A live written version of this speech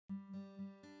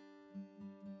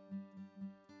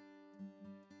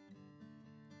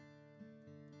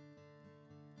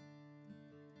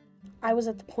I was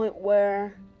at the point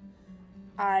where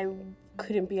I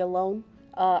couldn't be alone.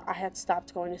 I had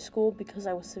stopped going to school because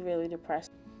I was severely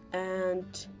depressed.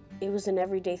 And it was an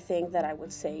everyday thing that I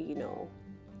would say, you know,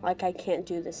 like, I can't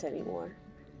do this anymore.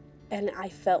 And I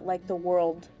felt like the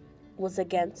world was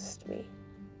against me.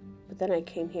 But then I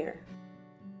came here.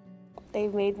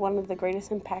 They've made one of the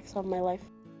greatest impacts on my life.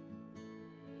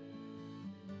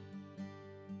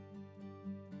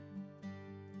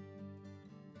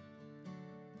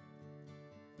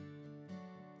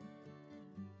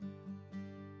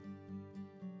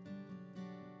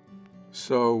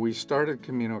 So we started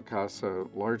Camino Casa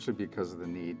largely because of the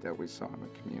need that we saw in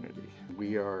the community.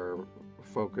 We are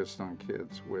focused on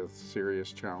kids with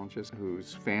serious challenges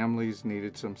whose families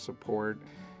needed some support,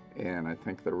 and I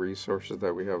think the resources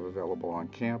that we have available on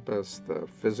campus, the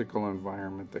physical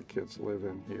environment that kids live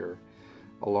in here,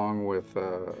 along with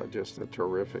just a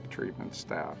terrific treatment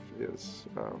staff is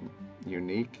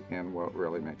unique and what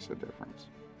really makes a difference.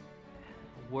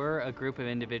 We're a group of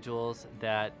individuals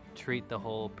that treat the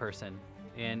whole person.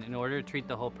 And in order to treat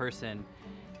the whole person,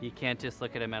 you can't just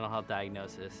look at a mental health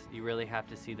diagnosis. You really have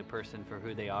to see the person for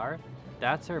who they are.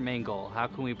 That's our main goal. How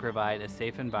can we provide a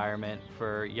safe environment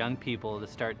for young people to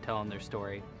start telling their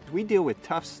story? We deal with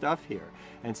tough stuff here,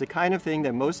 and it's the kind of thing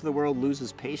that most of the world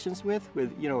loses patience with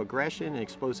aggression and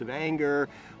explosive anger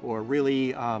or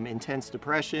really intense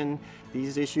depression.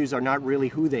 These issues are not really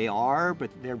who they are, but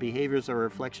their behaviors are a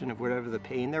reflection of whatever the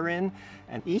pain they're in.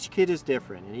 And each kid is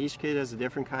different, and each kid has a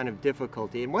different kind of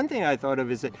difficulty. And one thing I thought of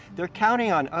is that they're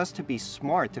counting on us to be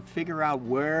smart, to figure out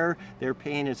where their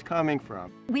pain is coming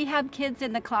from. We have kids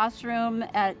in the classroom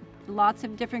at lots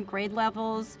of different grade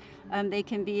levels. They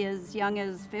can be as young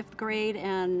as 5th grade,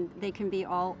 and they can be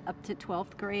all up to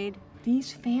 12th grade.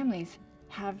 These families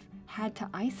have had to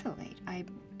isolate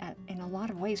in a lot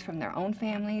of ways from their own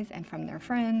families and from their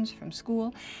friends, from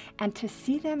school, and to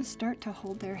see them start to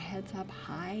hold their heads up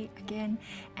high again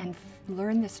and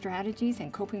learn the strategies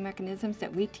and coping mechanisms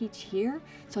that we teach here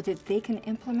so that they can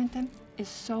implement them is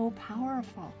so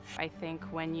powerful. I think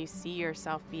when you see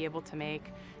yourself be able to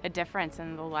make a difference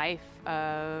in the life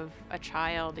of a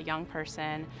child, a young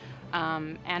person,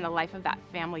 and a life of that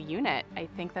family unit, I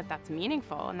think that that's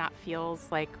meaningful, and that feels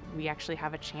like we actually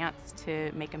have a chance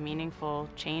to make a meaningful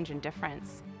change and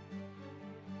difference.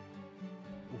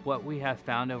 What we have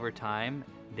found over time,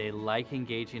 they like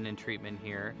engaging in treatment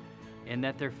here, and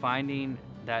that they're finding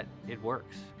that it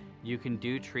works. You can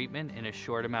do treatment in a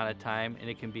short amount of time, and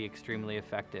it can be extremely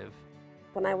effective.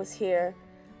 When I was here,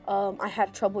 I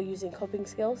had trouble using coping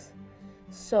skills.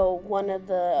 So one of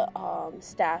the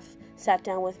staff sat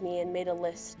down with me and made a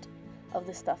list of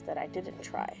the stuff that I didn't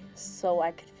try so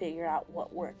I could figure out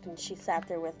what worked. And she sat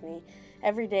there with me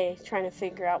every day trying to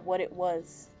figure out what it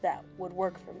was that would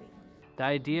work for me. The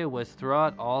idea was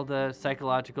throughout all the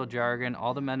psychological jargon,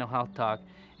 all the mental health talk,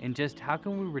 and just how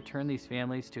can we return these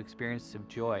families to experiences of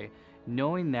joy,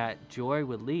 knowing that joy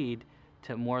would lead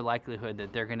to more likelihood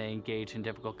that they're going to engage in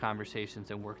difficult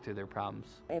conversations and work through their problems.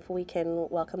 If we can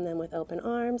welcome them with open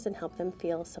arms and help them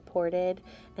feel supported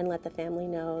and let the family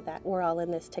know that we're all in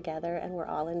this together and we're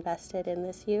all invested in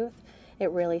this youth,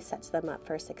 it really sets them up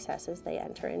for success as they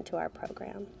enter into our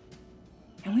program.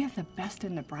 And we have the best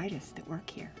and the brightest that work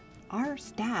here. Our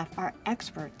staff are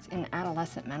experts in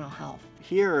adolescent mental health.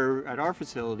 Here at our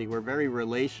facility, we're very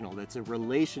relational. It's a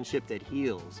relationship that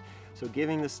heals. So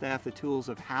giving the staff the tools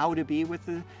of how to be with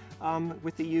the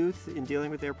youth in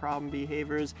dealing with their problem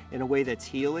behaviors in a way that's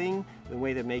healing, in a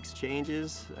way that makes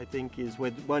changes, I think is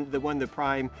one of the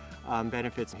prime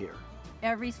benefits here.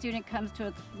 Every student comes to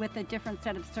us with a different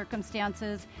set of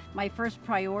circumstances. My first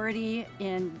priority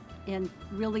in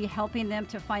really helping them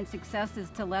to find success is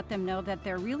to let them know that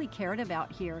they're really cared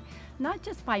about here, not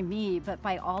just by me, but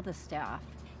by all the staff.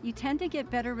 You tend to get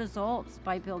better results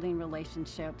by building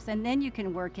relationships, and then you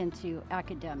can work into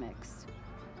academics.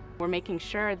 We're making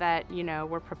sure that,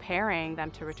 we're preparing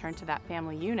them to return to that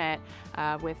family unit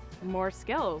with more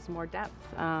skills, more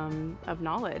depth of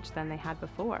knowledge than they had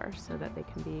before, so that they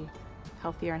can be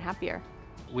healthier and happier.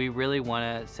 We really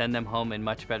want to send them home in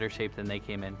much better shape than they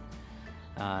came in,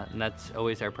 and that's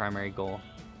always our primary goal.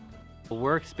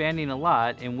 We're expanding a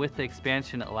lot, and with the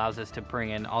expansion it allows us to bring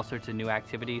in all sorts of new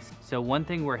activities. So one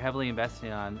thing we're heavily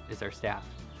investing on is our staff,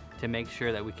 to make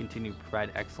sure that we continue to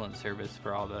provide excellent service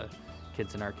for all the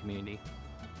kids in our community.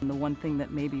 And the one thing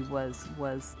that maybe was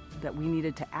that we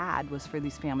needed to add was for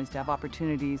these families to have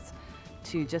opportunities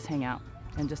to just hang out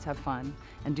and just have fun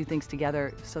and do things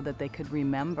together so that they could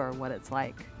remember what it's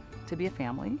like to be a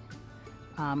family,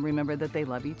 remember that they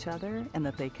love each other and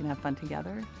that they can have fun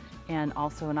together, and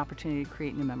also an opportunity to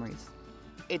create new memories.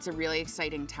 It's a really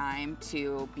exciting time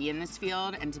to be in this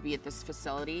field and to be at this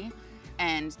facility.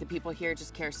 And the people here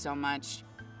just care so much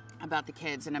about the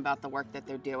kids and about the work that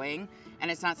they're doing. And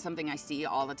it's not something I see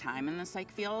all the time in the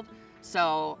psych field.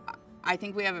 So I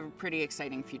think we have a pretty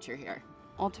exciting future here.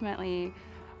 Ultimately,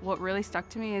 what really stuck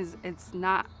to me is it's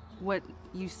not what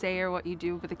you say or what you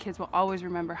do, but the kids will always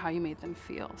remember how you made them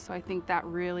feel. So I think that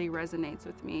really resonates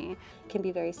with me. It can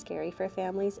be very scary for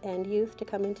families and youth to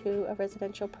come into a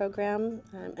residential program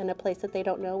in a place that they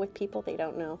don't know with people they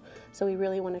don't know. So we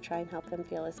really want to try and help them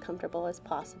feel as comfortable as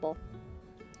possible.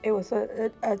 It was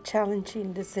a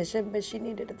challenging decision, but she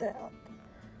needed the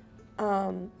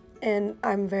help. And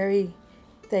I'm very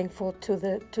thankful to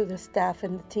the staff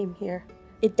and the team here.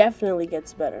 It definitely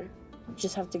gets better. You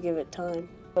just have to give it time.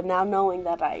 But now knowing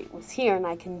that I was here and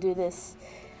I can do this,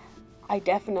 I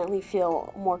definitely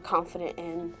feel more confident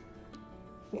in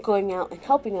going out and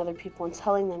helping other people and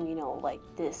telling them, you know, like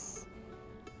this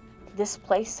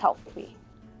place helped me.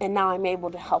 And now I'm able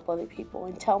to help other people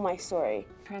and tell my story.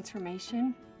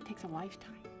 Transformation takes a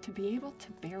lifetime. To be able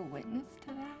to bear witness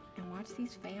to that and watch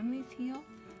these families heal,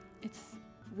 it's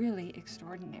really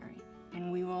extraordinary.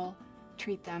 And we will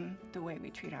treat them the way we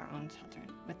treat our own children,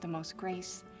 with the most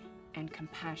grace and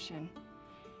compassion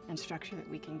and structure that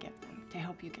we can give them to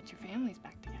help you get your families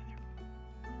back together.